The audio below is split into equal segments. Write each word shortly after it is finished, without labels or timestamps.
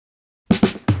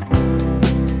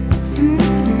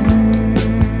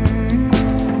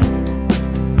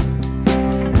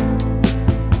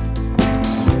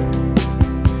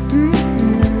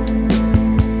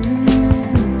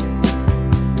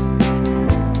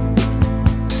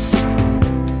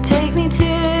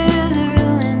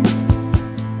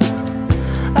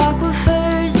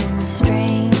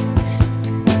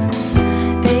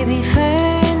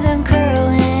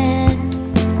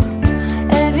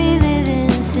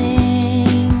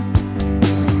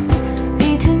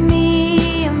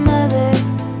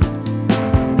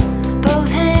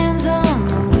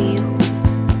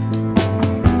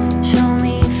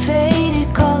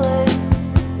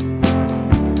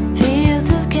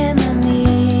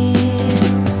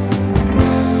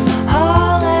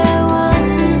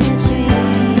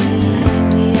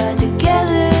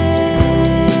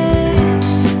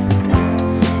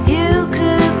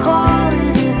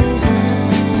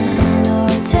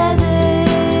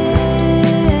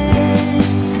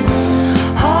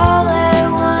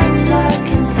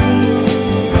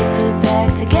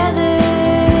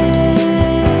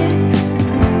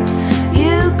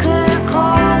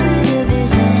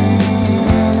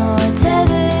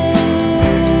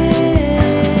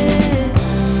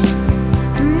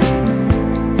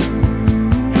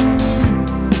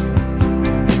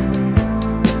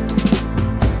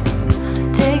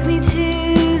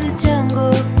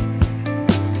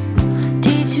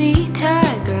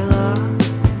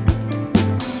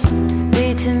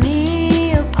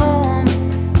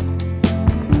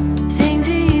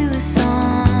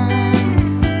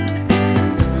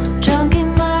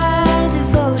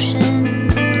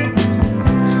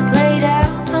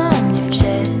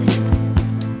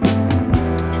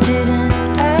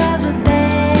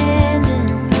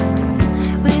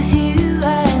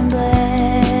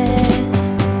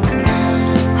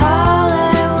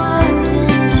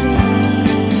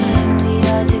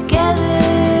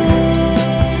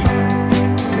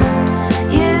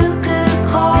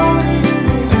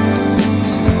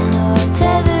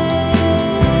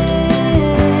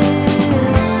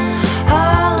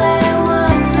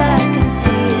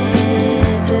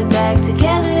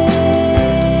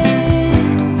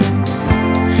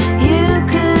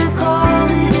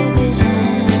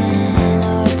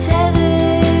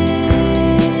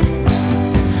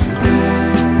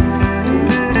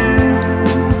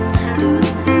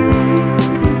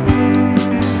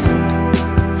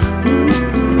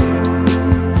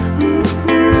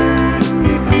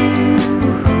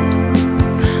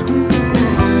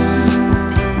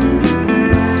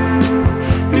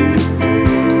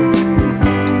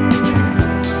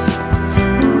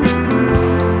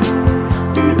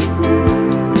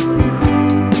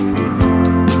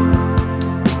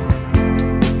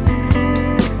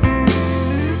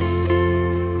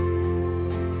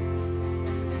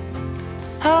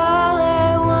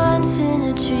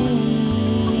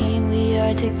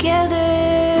together.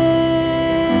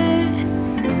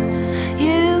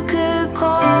 You could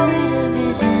call it a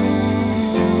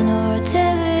vision or a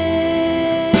tether.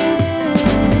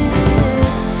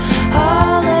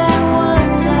 All at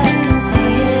once I can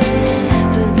see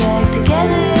it put back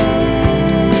together.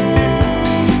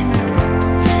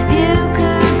 You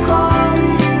could call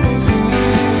it a vision.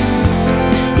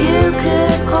 You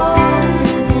could call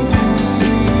it a vision.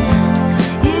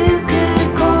 You could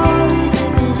call it a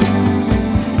vision.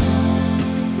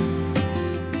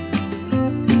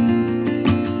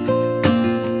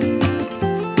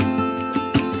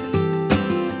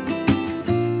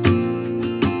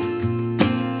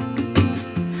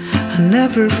 I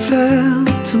never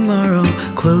felt tomorrow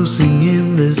closing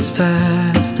in this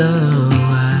fast. Oh,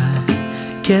 I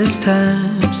guess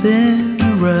time's in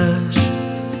a rush.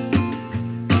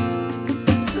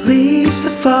 Leaves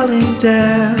are falling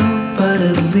down, but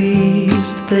at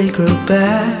least they grow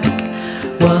back,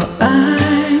 while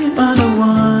I'm on a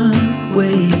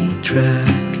one-way track.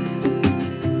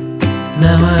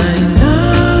 Now I know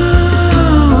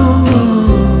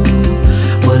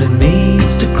what it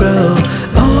means to grow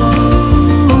old.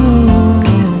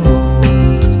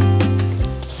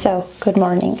 So, good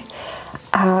morning.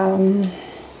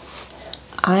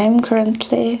 I'm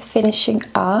currently finishing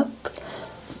up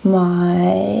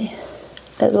my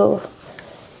little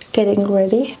getting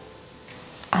ready.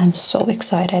 I'm so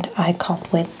excited. I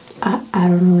can't wait. I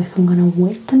don't know if I'm gonna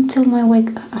wait until my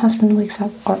husband wakes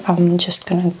up, or I'm just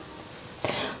gonna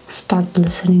start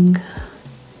listening.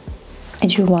 I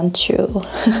do want to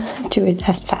do it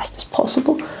as fast as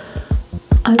possible.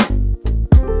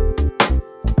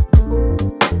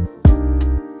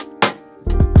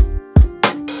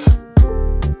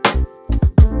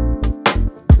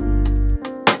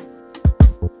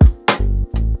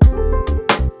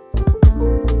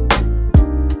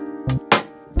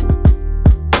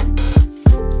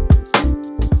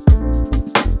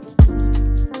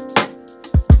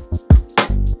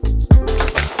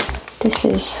 This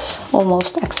is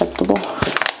almost acceptable.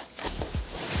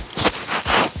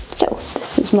 So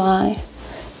this is my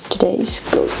today's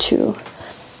go-to.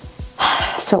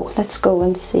 So let's go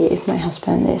and see if my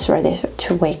husband is ready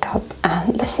to wake up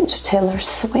and listen to Taylor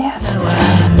Swift. Now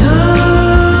I know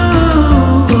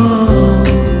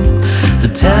the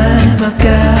time I've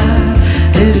got,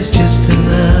 it is just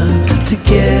enough to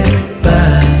get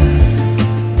by.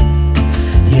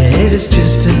 Yeah, it is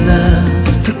just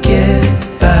enough to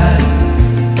get by.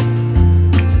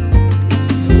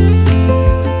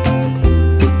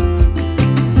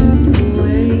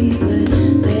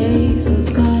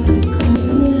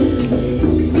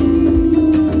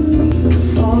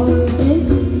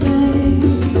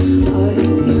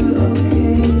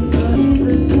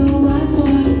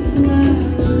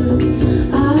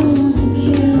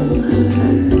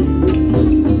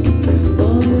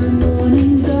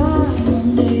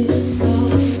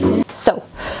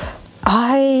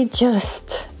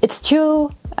 It's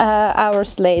 2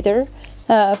 hours later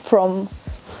from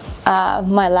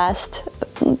my last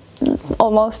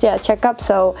almost checkup.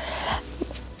 So,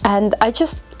 and I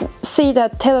just see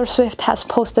that Taylor Swift has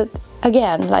posted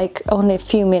again, like only a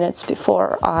few minutes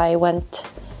before I went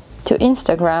to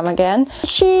Instagram again.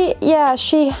 She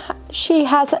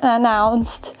has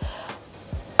announced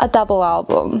a double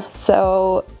album.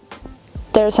 So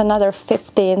there's another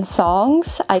 15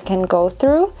 songs I can go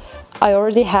through. I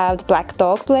already have Black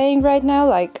Dog playing right now,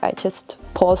 like I just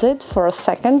pause it for a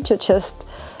second to just...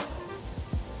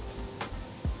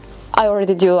 I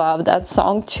already do love that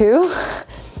song too.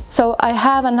 So I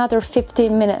have another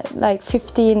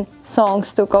 15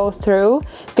 songs to go through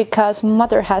because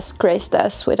Mother has graced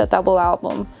us with a double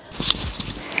album.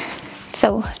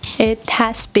 So it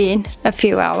has been a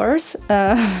few hours.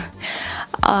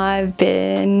 I've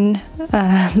been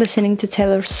listening to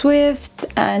Taylor Swift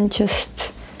and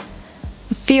just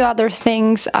a few other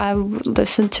things. I've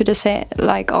listened to the same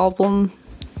album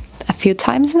a few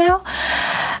times now,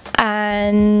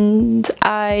 and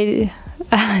I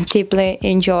deeply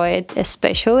enjoyed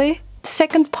especially the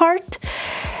second part,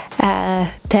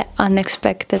 the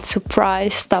unexpected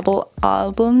surprise double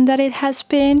album that it has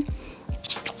been.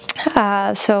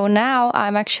 So now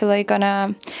I'm actually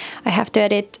I have to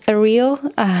edit a reel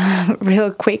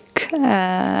real quick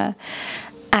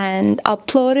and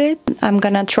upload it. I'm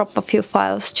gonna drop a few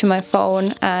files to my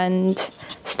phone and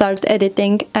start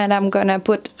editing, and I'm gonna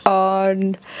put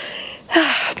on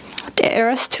the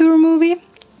Eras Tour movie.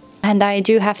 And I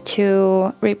do have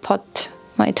to repot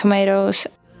my tomatoes.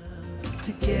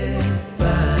 To get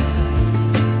by.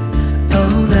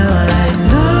 Oh, now I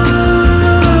know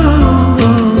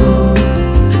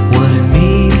what it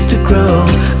means to grow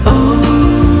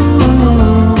old.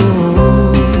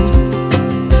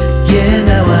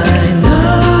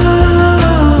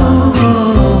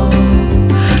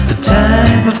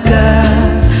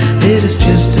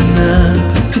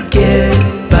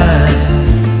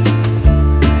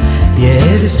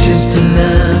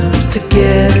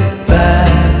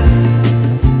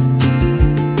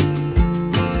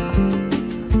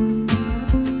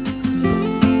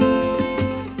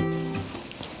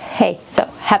 Hey, so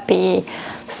happy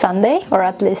Sunday, or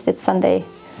at least it's Sunday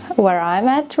where I'm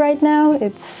at right now.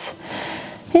 It's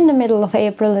in the middle of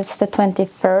April, it's the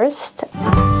 21st.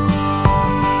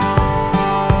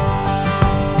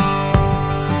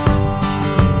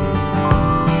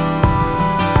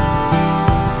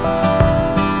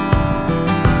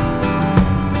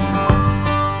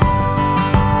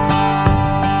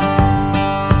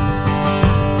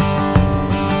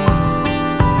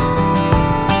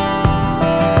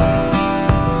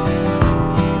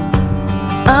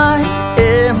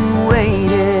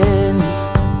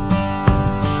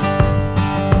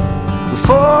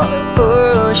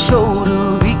 For a show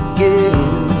to begin,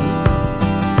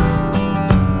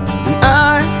 and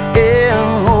I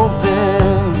am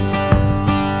hoping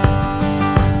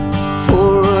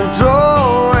for a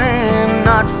draw and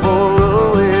not for a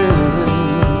win.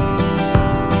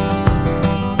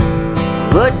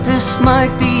 But this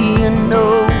might be a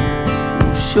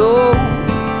no-show,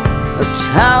 a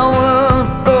tower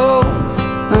throw,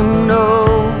 a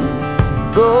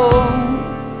no-go.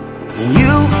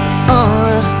 You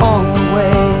as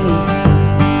always,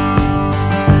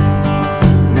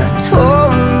 notoriously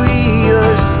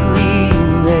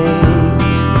late.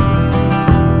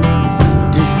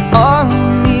 Disarm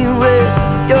me with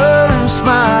your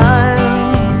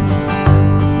smile.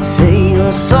 Say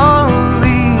you're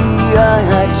sorry I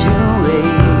had to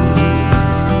wait,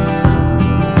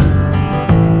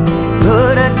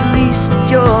 but at least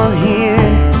you're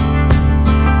here.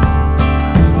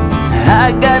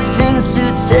 I got things to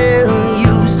tell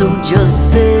you, so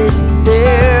just sit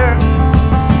there.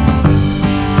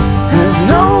 Has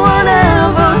no one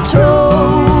ever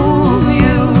told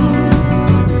you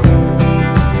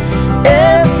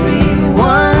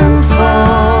everyone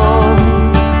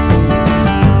falls?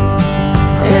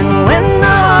 And when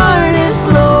the heart is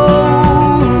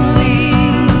lonely,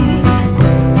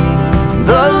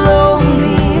 the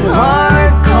lonely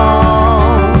heart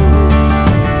calls.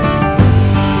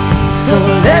 So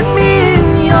let me in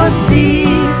your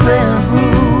secret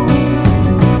room,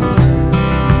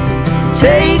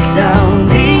 take down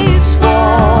these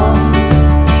walls,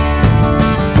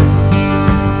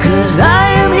 'cause I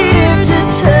am here to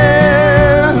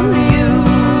tell you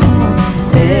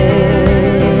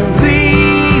everyone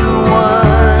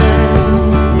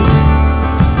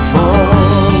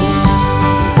falls.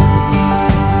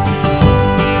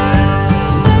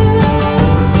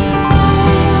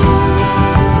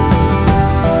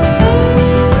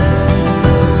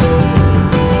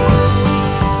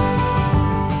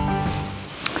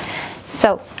 So,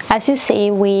 as you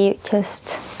see, we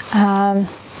just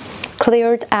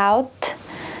cleared out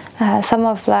some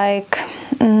of like,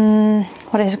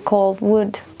 what is it called,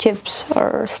 wood chips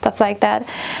or stuff like that.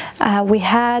 We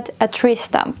had a tree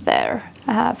stump there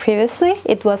previously.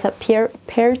 It was a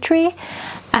pear tree,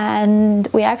 and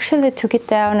we actually took it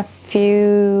down a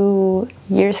few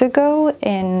years ago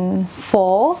in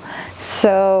fall.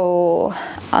 So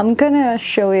I'm gonna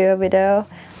show you a video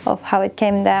of how it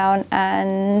came down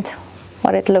and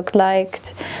what it looked like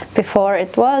before.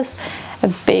 It was a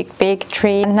big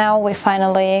tree. Now we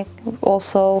finally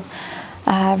also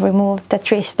removed the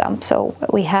tree stump. So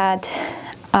we had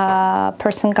a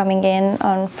person coming in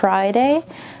on Friday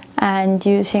and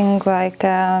using like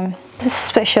a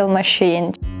special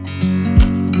machine.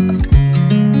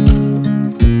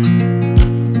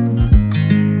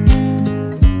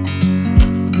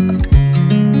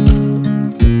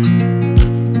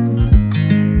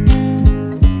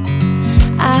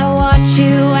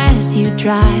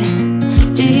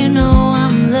 Drive. Do you know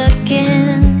I'm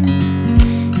looking,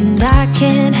 and I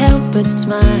can't help but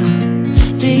smile?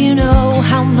 Do you know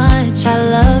how much I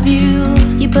love you?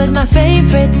 You put my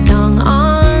favorite song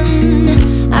on,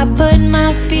 I put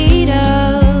my feet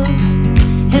up,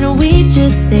 and we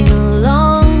just sing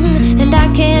along. And I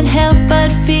can't help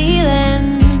but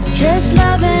feeling, just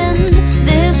loving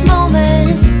this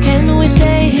moment. Can we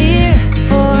stay here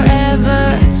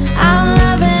forever? I'm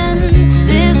loving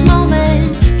this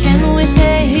moment. Can we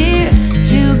stay here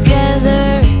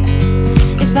together?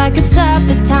 If I could stop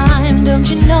the time, don't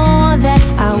you know that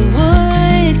I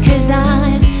would? 'Cause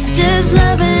I'm just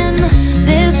loving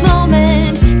this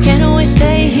moment. Can we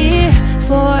stay here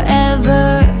forever?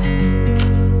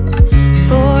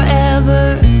 Forever.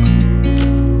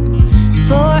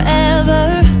 Forever.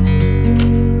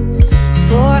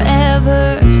 Forever.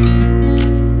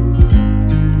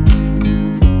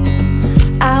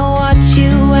 I watch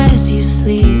you as you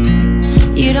sleep.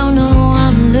 You don't know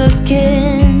I'm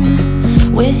looking.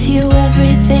 With you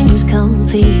everything's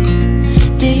complete.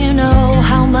 Do you know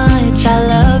how much I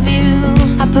love you?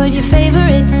 I put your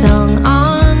favorite song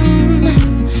on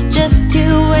just to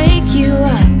wake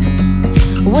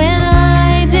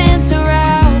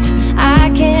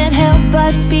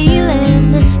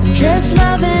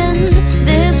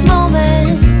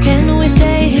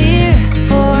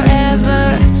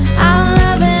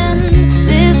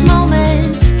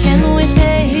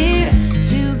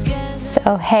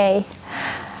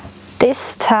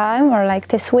this time, or like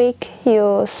this week,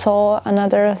 you saw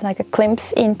another like a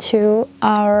glimpse into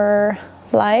our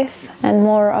life and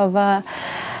more of a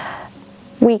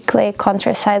weekly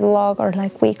countryside vlog, or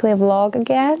like weekly vlog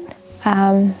again.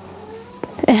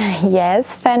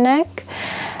 Yes, Fennec.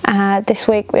 This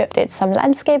week we did some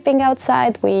landscaping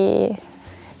outside. We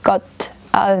got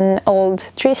an old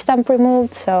tree stump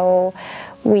removed, so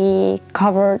we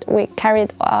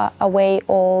carried away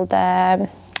all the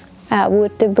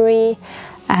wood debris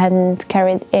and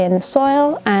carried in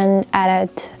soil and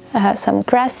added some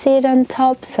grass seed on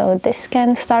top, so this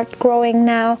can start growing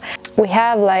now. We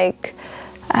have like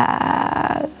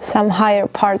some higher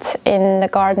parts in the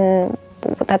garden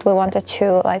that we wanted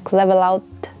to like level out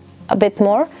a bit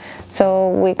more, so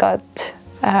we got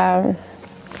a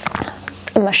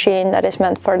machine that is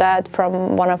meant for that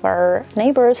from one of our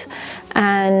neighbors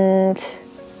and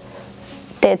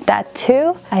did that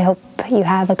too. I hope you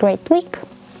have a great week.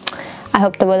 I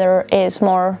hope the weather is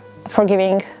more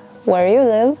forgiving where you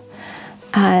live,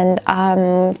 and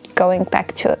I'm going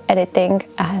back to editing,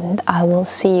 and I will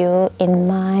see you in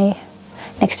my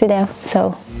next video.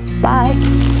 So bye.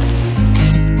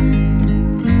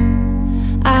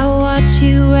 I watch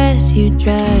you as you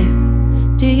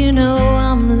drive. Do you know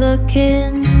I'm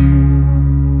looking?